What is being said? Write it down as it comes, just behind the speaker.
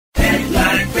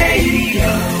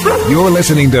You're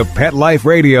listening to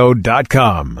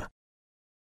PetLifeRadio.com.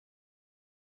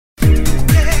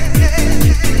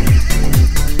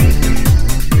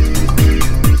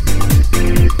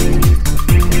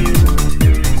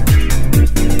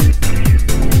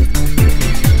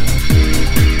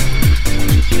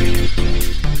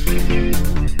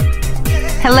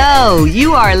 Hello,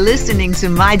 you are listening to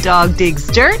My Dog Digs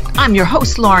Dirt. I'm your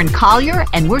host, Lauren Collier,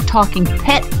 and we're talking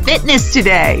pet fitness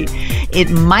today. It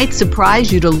might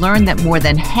surprise you to learn that more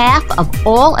than half of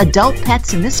all adult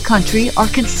pets in this country are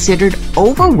considered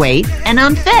overweight and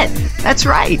unfit. That's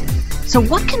right. So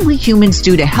what can we humans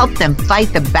do to help them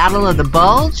fight the battle of the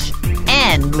bulge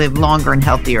and live longer and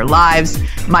healthier lives?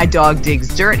 My Dog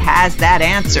Digs Dirt has that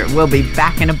answer. We'll be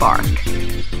back in a bark.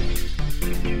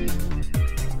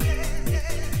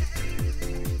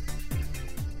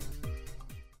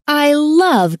 I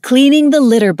love cleaning the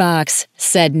litter box,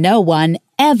 said no one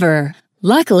ever.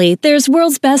 Luckily, there's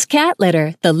World's Best Cat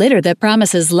Litter, the litter that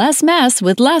promises less mess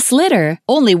with less litter.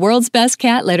 Only World's Best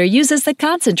Cat Litter uses the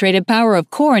concentrated power of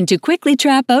corn to quickly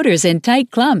trap odors in tight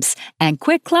clumps. And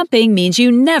quick clumping means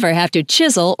you never have to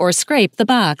chisel or scrape the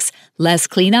box. Less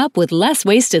cleanup with less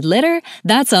wasted litter?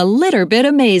 That's a litter bit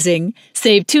amazing.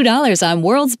 Save $2 on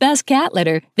World's Best Cat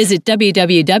Litter. Visit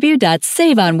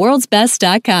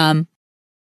www.saveonworldsbest.com.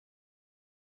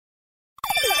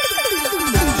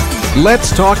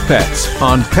 Let's Talk Pets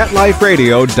on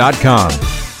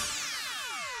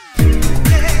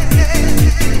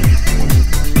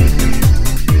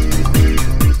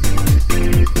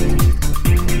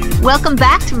Welcome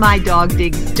back to My Dog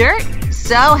Digs Dirt.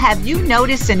 So, have you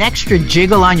noticed an extra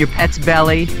jiggle on your pet's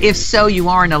belly? If so, you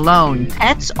aren't alone.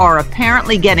 Pets are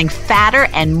apparently getting fatter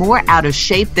and more out of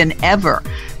shape than ever.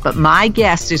 But my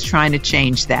guest is trying to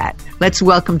change that. Let's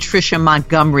welcome Tricia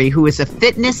Montgomery, who is a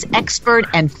fitness expert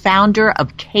and founder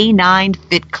of Canine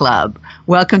Fit Club.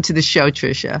 Welcome to the show,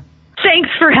 Tricia.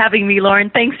 Thanks for having me, Lauren.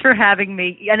 Thanks for having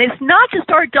me. And it's not just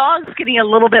our dogs getting a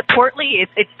little bit portly.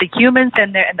 It's the humans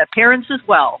and the parents as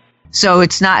well. So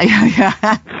it's not,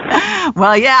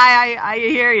 well, yeah, I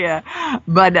hear you.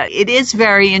 But it is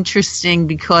very interesting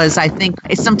because I think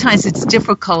sometimes it's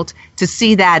difficult to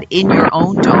see that in your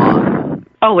own dog.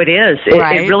 Oh, it is.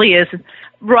 Right? It really is.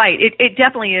 Right. It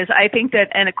definitely is. I think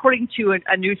that, and according to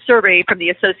a new survey from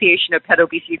the Association of Pet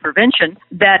Obesity Prevention,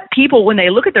 that people, when they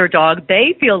look at their dog,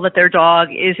 they feel that their dog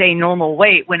is a normal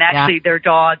weight when actually their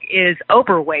dog is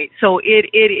overweight. So it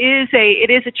is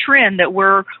a trend that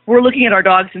we're looking at our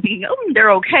dogs and thinking, oh,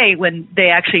 they're okay, when they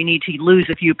actually need to lose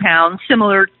a few pounds,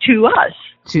 similar to us.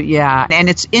 Yeah. And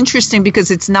it's interesting because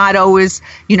it's not always,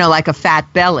 like a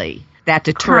fat belly that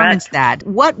determines Correct. that.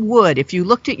 What would, if you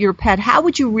looked at your pet, how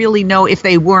would you really know if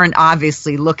they weren't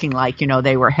obviously looking like,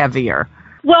 they were heavier?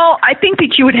 Well, I think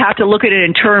that you would have to look at it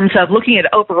in terms of looking at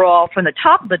overall from the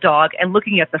top of the dog and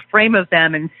looking at the frame of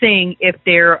them and seeing if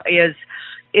they're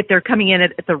coming in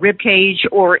at the rib cage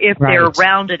or if they're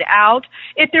rounded out,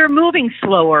 if they're moving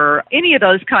slower, any of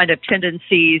those kind of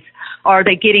tendencies. Are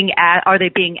they being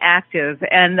active?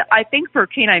 And I think for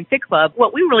Canine Fit Club,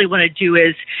 what we really want to do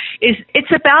is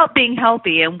it's about being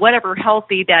healthy, and whatever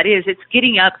healthy that is, it's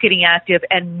getting up, getting active,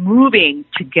 and moving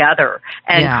together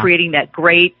and creating that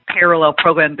great parallel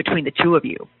program between the two of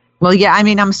you. Well, yeah,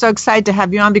 I'm so excited to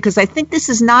have you on because I think this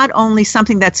is not only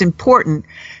something that's important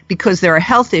because there are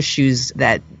health issues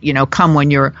that, come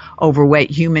when you're overweight,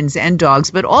 humans and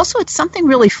dogs, but also it's something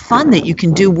really fun that you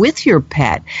can do with your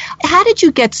pet. How did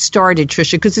you get started,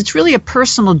 Tricia? Because it's really a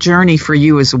personal journey for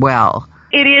you as well.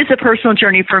 It is a personal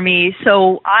journey for me.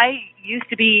 So I used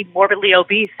to be morbidly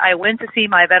obese. I went to see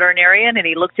my veterinarian, and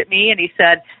he looked at me and he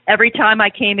said, every time I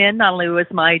came in, not only was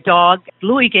my dog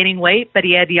Louie gaining weight, but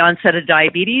he had the onset of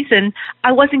diabetes, and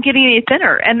I wasn't getting any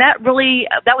thinner. And that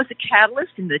was a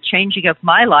catalyst in the changing of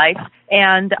my life.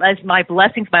 And as my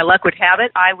blessings, my luck would have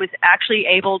it, I was actually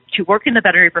able to work in the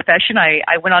veterinary profession. I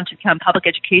went on to become public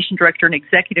education director and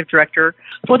executive director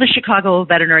for the Chicago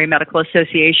Veterinary Medical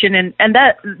Association. And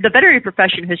that the veterinary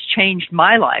profession has changed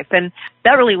my life. And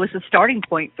that really was the starting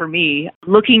point for me,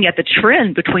 looking at the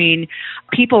trend between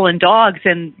people and dogs,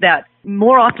 and that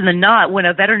more often than not, when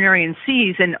a veterinarian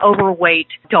sees an overweight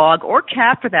dog or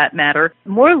cat for that matter,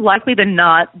 more likely than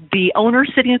not, the owner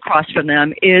sitting across from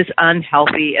them is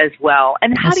unhealthy as well.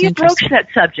 And how do you broach that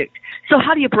subject? So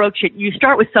how do you broach it? You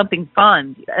start with something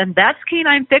fun, and that's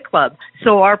Canine Fit Club.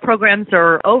 So our programs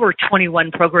are over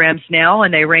 21 programs now,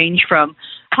 and they range from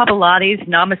Hot Pilates,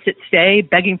 Namaste Stay,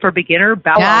 Begging for Beginner,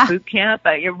 Bow Wow Boot Camp,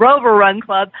 Rover Run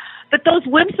Club. But those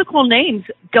whimsical names,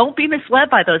 don't be misled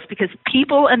by those, because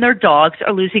people and their dogs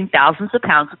are losing thousands of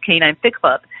pounds with Canine Fit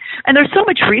Club. And there's so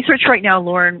much research right now,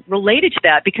 Lauren, related to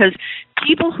that, because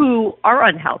people who are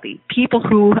unhealthy, people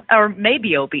who are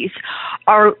maybe obese,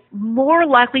 are more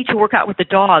likely to work out with the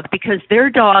dog because their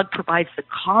dog provides the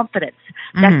confidence,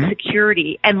 that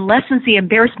security, and lessens the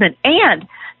embarrassment, and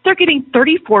they're getting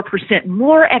 34%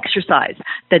 more exercise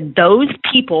than those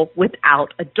people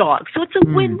without a dog. So it's a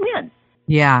win-win.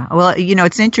 Yeah. Well,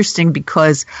 it's interesting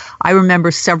because I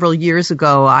remember several years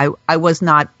ago, I was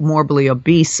not morbidly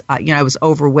obese. I was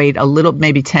overweight a little,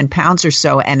 maybe 10 pounds or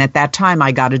so. And at that time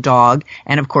I got a dog,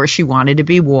 and of course she wanted to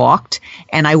be walked,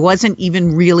 and I wasn't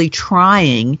even really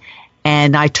trying.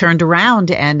 And I turned around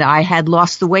and I had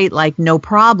lost the weight like no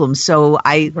problem. So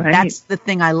that's the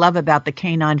thing I love about the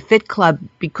Canine Fit Club,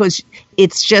 because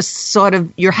it's just sort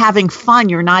of, you're having fun.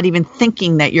 You're not even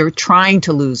thinking that you're trying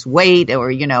to lose weight,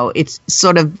 or, it's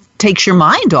sort of takes your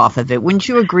mind off of it. Wouldn't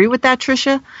you agree with that,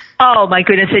 Tricia? Oh, my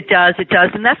goodness, it does. It does.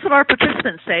 And that's what our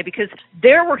participants say, because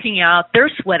they're working out,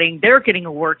 they're sweating, they're getting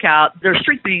a workout, they're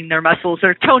strengthening their muscles,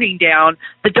 they're toning down.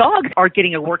 The dogs are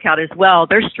getting a workout as well.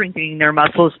 They're strengthening their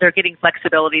muscles, they're getting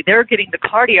flexibility, they're getting the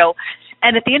cardio.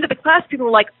 And at the end of the class, people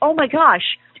were like, oh my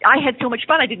gosh, I had so much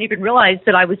fun, I didn't even realize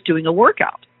that I was doing a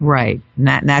workout. Right.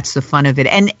 And that's the fun of it.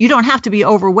 And you don't have to be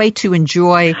overweight to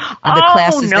enjoy the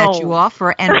classes that you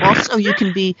offer. And also you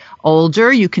can be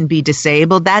older, you can be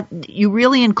disabled. That you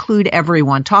really include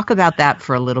everyone. Talk about that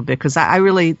for a little bit, because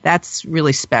that's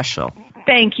really special.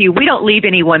 Thank you. We don't leave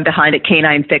anyone behind at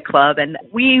Canine Fit Club, and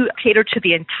we cater to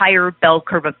the entire bell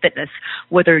curve of fitness,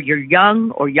 whether you're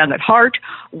young or young at heart,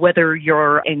 whether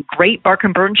you're in great bark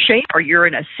and burn shape, or you're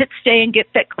in a sit, stay, and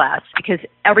get fit class, because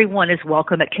everyone is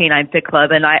welcome at Canine Fit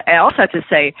Club. And I also have to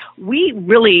say,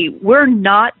 we're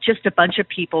not just a bunch of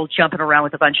people jumping around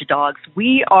with a bunch of dogs.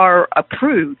 We are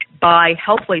approved by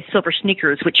Healthway Silver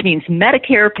Sneakers, which means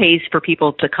Medicare pays for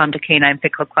people to come to Canine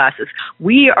Fit Club classes.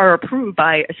 We are approved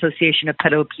by Association of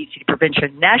Pet Obesity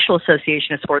Prevention, National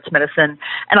Association of Sports Medicine,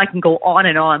 and I can go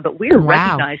on, but we are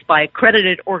recognized by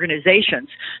accredited organizations.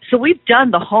 So we've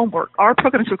done the homework. Our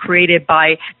programs were created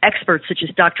by experts such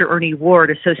as Dr. Ernie Ward,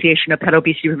 Association of Pet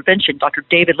Obesity Prevention, Dr.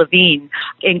 David Levine,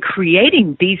 in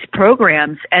creating these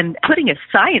programs and putting a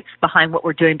science behind what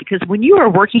we're doing, because when you are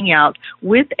working out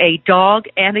with a dog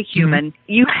and a human,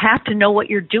 you have to know what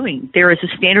you're doing. There is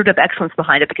a standard of excellence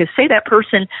behind it, because say that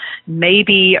person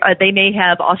they may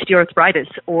have osteoarthritis,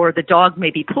 or the dog may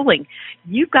be pulling.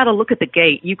 You've got to look at the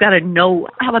gait. You've got to know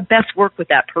how to best work with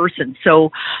that person.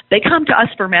 So they come to us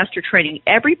for master training.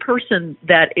 Every person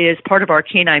that is part of our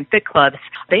Canine Fit Clubs,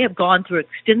 they have gone through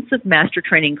extensive master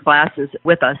training classes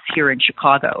with us here in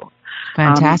Chicago.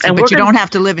 Fantastic. But you don't have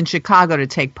to live in Chicago to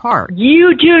take part.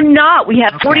 You do not. We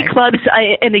have 40 clubs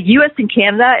in the U.S. and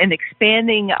Canada, and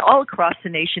expanding all across the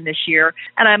nation this year.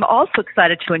 And I'm also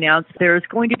excited to announce there's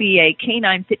going to be a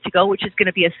Canine Fit to Go, which is going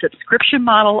to be a subscription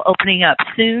model opening up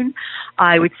soon.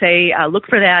 I would say look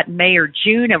for that in May or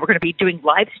June, and we're going to be doing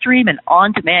live stream and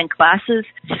on-demand classes.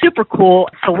 Super cool.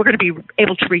 So we're going to be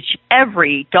able to reach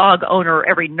every dog owner,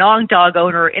 every non-dog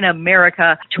owner in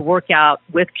America to work out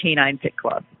with Canine Fit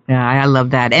Club. Yeah, I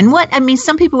love that. And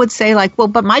some people would say like, well,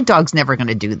 but my dog's never going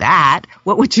to do that.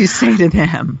 What would you say to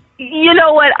them? You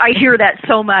know what? I hear that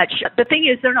so much. The thing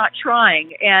is, they're not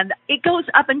trying, and it goes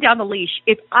up and down the leash.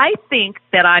 If I think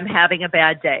that I'm having a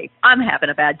bad day, I'm having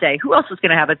a bad day. Who else is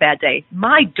going to have a bad day?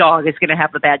 My dog is going to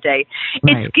have a bad day.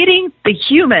 Right. It's getting the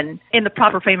human in the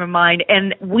proper frame of mind,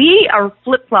 and we are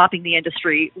flip-flopping the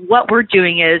industry. What we're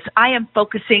doing is I am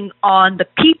focusing on the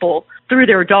people through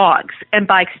their dogs, and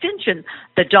by extension,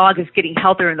 the dog is getting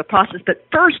healthier in the process. But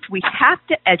first, we have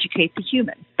to educate the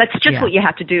human. That's just what you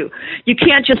have to do. You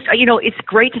can't just, it's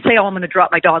great to say, oh, I'm going to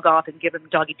drop my dog off and give him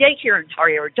doggy daycare and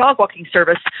or a dog walking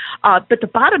service. But the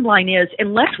bottom line is,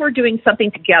 unless we're doing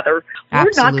something together,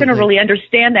 we're not going to really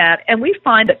understand that. And we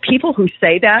find that people who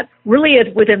say that really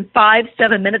is within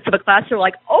 5-7 minutes of a class, they're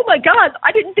like, oh my God,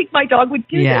 I didn't think my dog would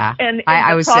do this. And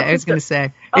I was going to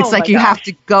say, it's like you have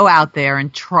to go out there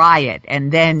and try it,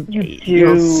 and then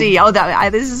you'll see.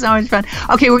 This is so much fun.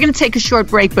 Okay, we're going to take a short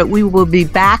break, but we will be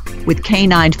back with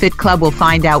Canine Fit Club. We'll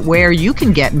find out where you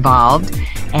can get involved,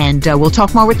 and we'll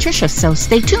talk more with Tricia. So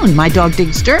stay tuned. My Dog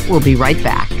Digs Dirt. We'll be right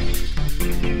back.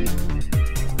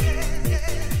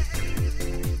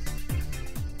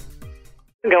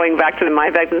 Going back to my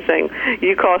vet and saying,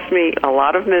 you cost me a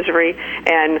lot of misery,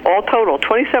 and all total,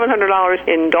 $2,700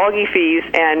 in doggy fees,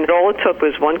 and all it took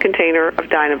was one container of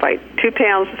Dynavite, 2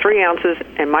 pounds, 3 ounces,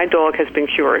 and my dog has been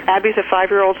cured. Abby's a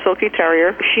 5-year-old Silky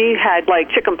Terrier. She had like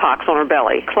chicken pox on her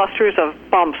belly, clusters of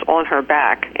bumps on her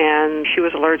back, and she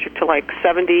was allergic to like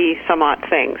 70-some-odd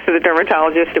things. So the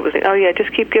dermatologist, it was, oh yeah,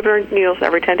 just keep giving her needles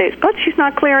every 10 days. But she's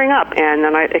not clearing up. And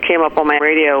then it came up on my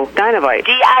radio, Dynavite.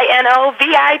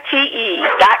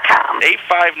 DINOVITE.com.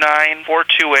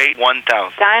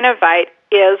 859-428-1000. Dynavite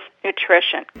is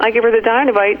nutrition. I give her the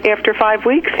Dynavite after 5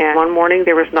 weeks, and one morning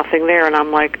there was nothing there, and I'm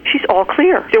like, she's all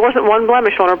clear. There wasn't one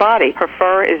blemish on her body. Her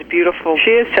fur is beautiful.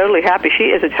 She is totally happy.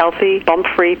 She is as healthy,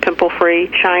 bump-free,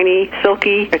 pimple-free, shiny,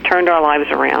 silky. It turned our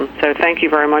lives around. So thank you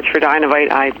very much for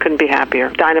Dynavite. I couldn't be happier.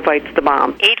 Dynavite's the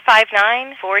bomb.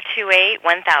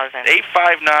 859-428-1000.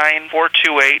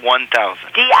 859-428-1000.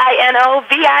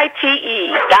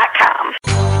 DINOVITE.com.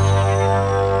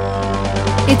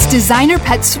 It's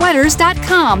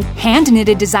DesignerPetSweaters.com.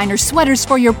 Hand-knitted designer sweaters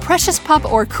for your precious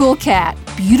pup or cool cat.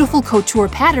 Beautiful couture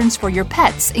patterns for your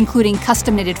pets, including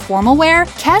custom-knitted formal wear,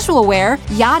 casual wear,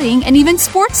 yachting, and even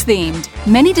sports-themed.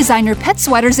 Many designer pet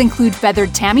sweaters include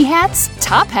feathered tammy hats,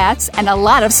 top hats, and a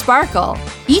lot of sparkle.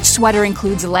 Each sweater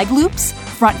includes leg loops,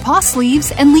 front paw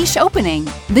sleeves, and leash opening.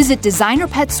 Visit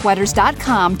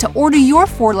DesignerPetSweaters.com to order your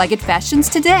four-legged fashions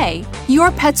today.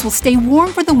 Your pets will stay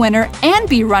warm for the winter and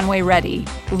be runway ready.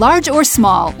 Large or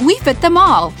small, we fit them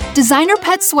all.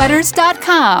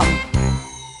 DesignerPetSweaters.com.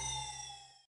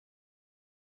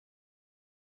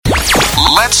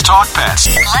 Let's talk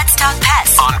pets. Let's talk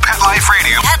pets On Pet Life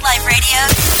Radio. Pet Life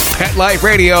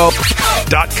Radio.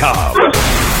 PetLifeRadio.com.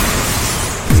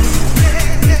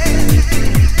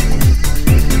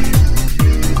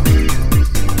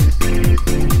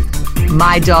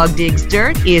 My Dog Digs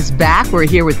Dirt is back. We're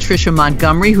here with Tricia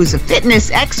Montgomery, who's a fitness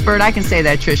expert, I can say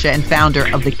that, Tricia, and founder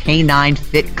of the Canine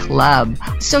Fit Club.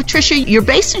 So, Tricia, you're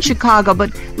based in Chicago,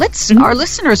 but our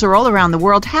listeners are all around the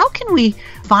world. How can we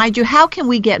find you? How can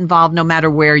we get involved no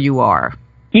matter where you are?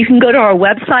 You can go to our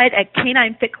website at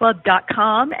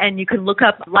caninefitclub.com, and you can look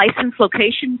up licensed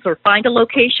locations or find a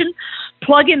location.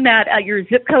 Plug in that your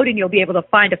zip code, and you'll be able to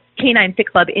find a Canine Fit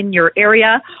Club in your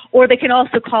area. Or they can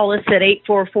also call us at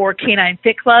 844 Canine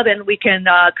Fit Club, and we can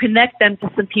connect them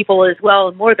to some people as well.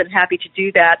 I'm more than happy to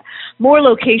do that. More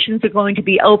locations are going to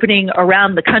be opening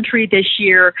around the country this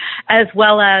year, as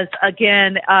well as,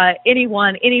 again,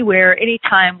 anyone, anywhere,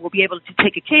 anytime will be able to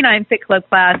take a Canine Fit Club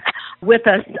class with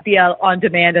us via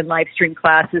on-demand and live stream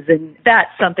classes, and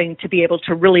that's something to be able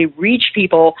to really reach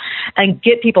people and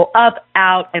get people up,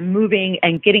 out, and moving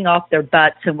and getting off their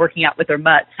butts and working out with their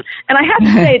mutts. And I have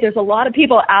to say, there's a lot of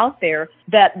people out there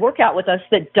that work out with us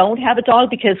that don't have a dog,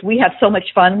 because we have so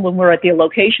much fun when we're at the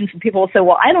locations, and people will say,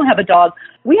 well, I don't have a dog.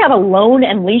 We have a loan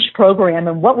and leash program,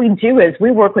 and what we do is we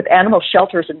work with animal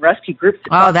shelters and rescue groups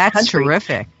across the country.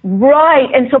 Terrific. Right.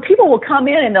 And so people will come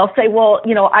in and they'll say, well,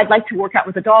 I'd like to work out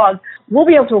with a dog. We'll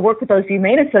be able to work with those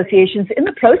humane associations. In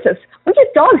the process, we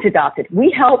get dogs adopted. We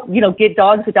help, get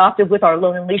dogs adopted with our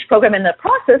loan and leash program. In the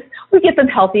process, we get them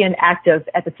healthy and active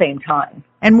at the same time.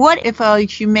 And what if a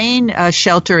humane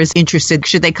shelter is interested?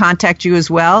 Should they contact you as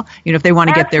well? If they want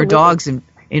to get their dogs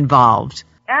involved.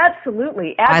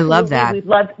 Absolutely. I love that. We'd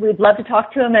love to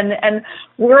talk to them, and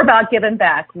we're about giving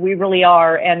back. We really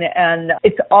are, and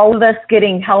it's all of us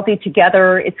getting healthy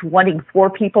together. It's wanting for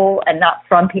people and not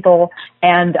from people,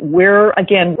 and we're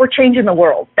changing the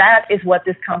world. That is what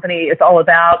this company is all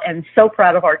about, and so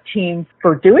proud of our team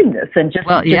for doing this and just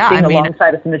being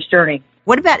alongside us in this journey.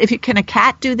 What about can a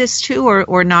cat do this too,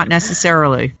 or not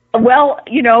necessarily? Well,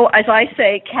 as I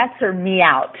say, cats are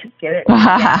meowed. Get it?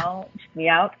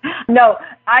 Meow. No,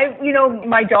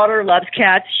 my daughter loves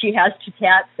cats. She has 2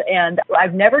 cats, and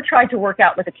I've never tried to work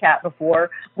out with a cat before.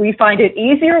 We find it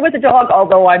easier with a dog,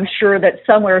 although I'm sure that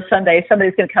somewhere someday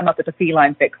somebody's going to come up with a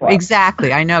Feline Fit Club.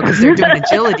 Exactly. I know, because they're doing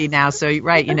agility now, so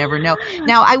right, you never know.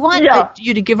 Now, I want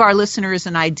you to give our listeners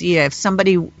an idea. If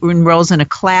somebody enrolls in a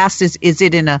class, is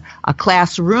it in a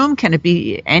classroom? Can it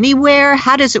be anywhere?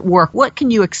 How does it work? What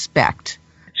can you expect?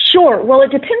 Sure. Well,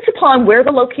 it depends upon where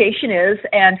the location is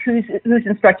and who's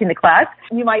instructing the class.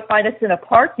 You might find us in a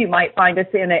park. You might find us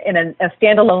in a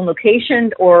standalone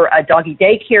location or a doggy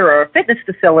daycare or a fitness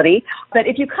facility. But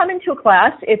if you come into a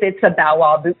class, if it's a Bow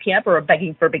Wow boot camp or a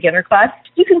Begging for a Beginner class,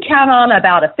 you can count on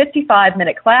about a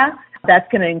 55-minute class. That's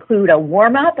going to include a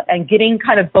warm-up and getting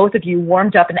kind of both of you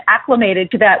warmed up and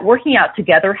acclimated to that, working out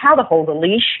together, how to hold a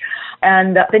leash.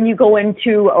 And then you go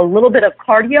into a little bit of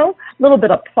cardio, a little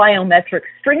bit of plyometric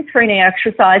strength training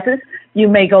exercises. You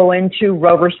may go into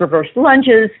Rover's reverse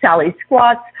lunges, Sally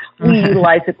squats. We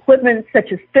utilize equipment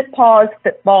such as Fit Paws,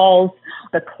 Fit Balls,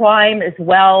 the climb as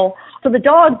well. So the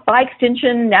dog, by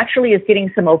extension, naturally is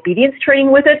getting some obedience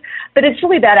training with it, but it's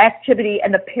really that activity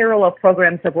and the parallel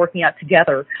programs of working out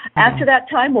together. After that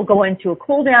time, we'll go into a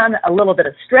cool down, a little bit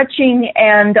of stretching,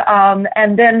 and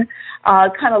then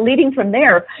kind of leading from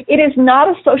there. It is not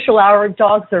a social hour.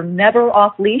 Dogs are never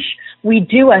off leash. We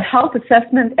do a health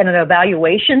assessment and an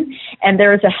evaluation, And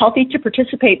there is a Healthy to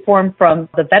Participate form from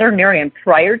the veterinarian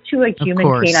prior to a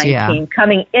human canine team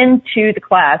coming into the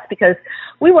class, because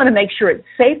we want to make sure it's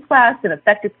a safe class, an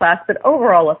effective class, but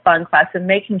overall a fun class, and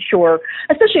making sure,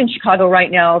 especially in Chicago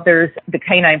right now, there's the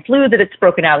canine flu that it's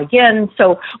broken out again.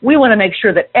 So we want to make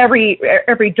sure that every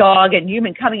dog and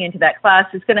human coming into that class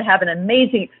is going to have an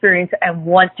amazing experience and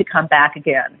want to come back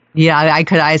again. Yeah,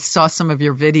 I saw some of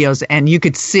your videos, and you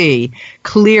could see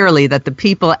clearly that the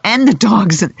people and the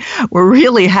dogs were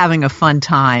really having a fun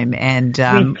time. And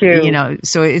Me too.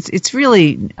 So it's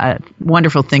really a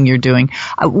wonderful thing you're doing.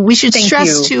 We should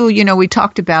stress too, we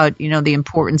talked about, the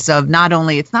importance of it's not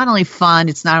only fun,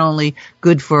 it's not only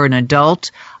good for an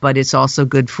adult, but it's also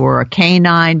good for a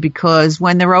canine, because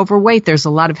when they're overweight, there's a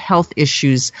lot of health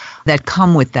issues that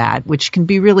come with that, which can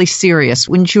be really serious.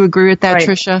 Wouldn't you agree with that, Right.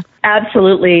 Tricia?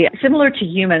 Absolutely. Similar to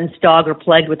humans, dogs are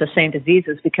plagued with the same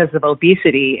diseases because of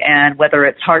obesity, and whether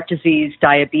it's heart disease,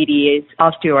 diabetes,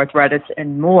 osteoarthritis,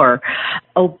 and more.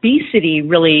 Obesity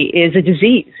really is a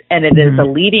disease, and it is a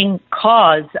leading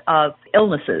cause of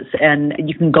illnesses, and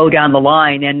you can go down the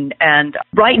line. And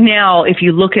right now, if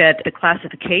you look at the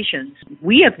classifications,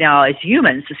 we have now, as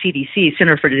humans, the CDC,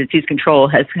 Center for Disease Control,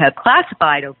 have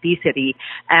classified obesity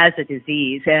as a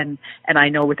disease. And I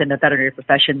know within the veterinary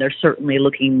profession, they're certainly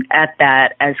looking at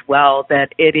that as well,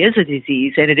 that it is a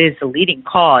disease, and it is the leading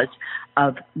cause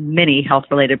of many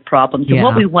health-related problems. And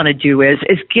what we want to do is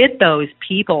get those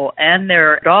people and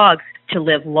their dogs to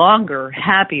live longer,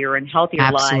 happier, and healthier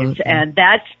lives. And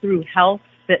that's through health,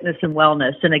 fitness, and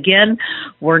wellness. And again,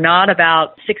 we're not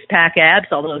about six-pack abs,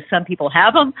 although some people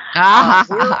have them.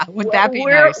 Wouldn't that be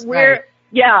nice? Right.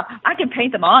 Yeah, I can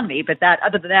paint them on me, but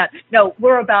other than that, no,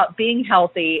 we're about being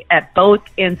healthy at both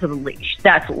ends of the leash.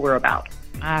 That's what we're about.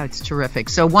 Oh, it's terrific.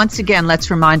 So once again,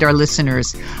 let's remind our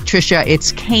listeners, Tricia,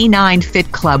 it's Canine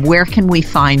Fit Club. Where can we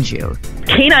find you?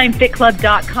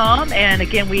 CanineFitClub.com. And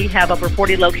again, we have over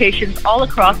 40 locations all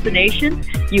across the nation,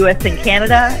 U.S. and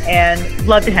Canada, and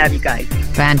love to have you guys.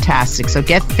 Fantastic. So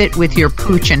get fit with your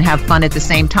pooch and have fun at the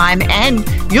same time, and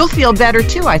you'll feel better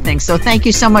too, I think. So thank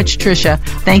you so much, Tricia.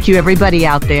 Thank you, everybody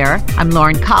out there. I'm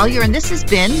Lauren Collier, and this has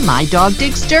been My Dog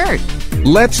Digs Dirt.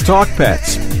 Let's Talk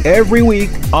Pets, every week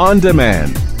on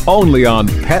demand, only on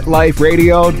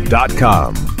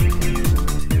PetLifeRadio.com.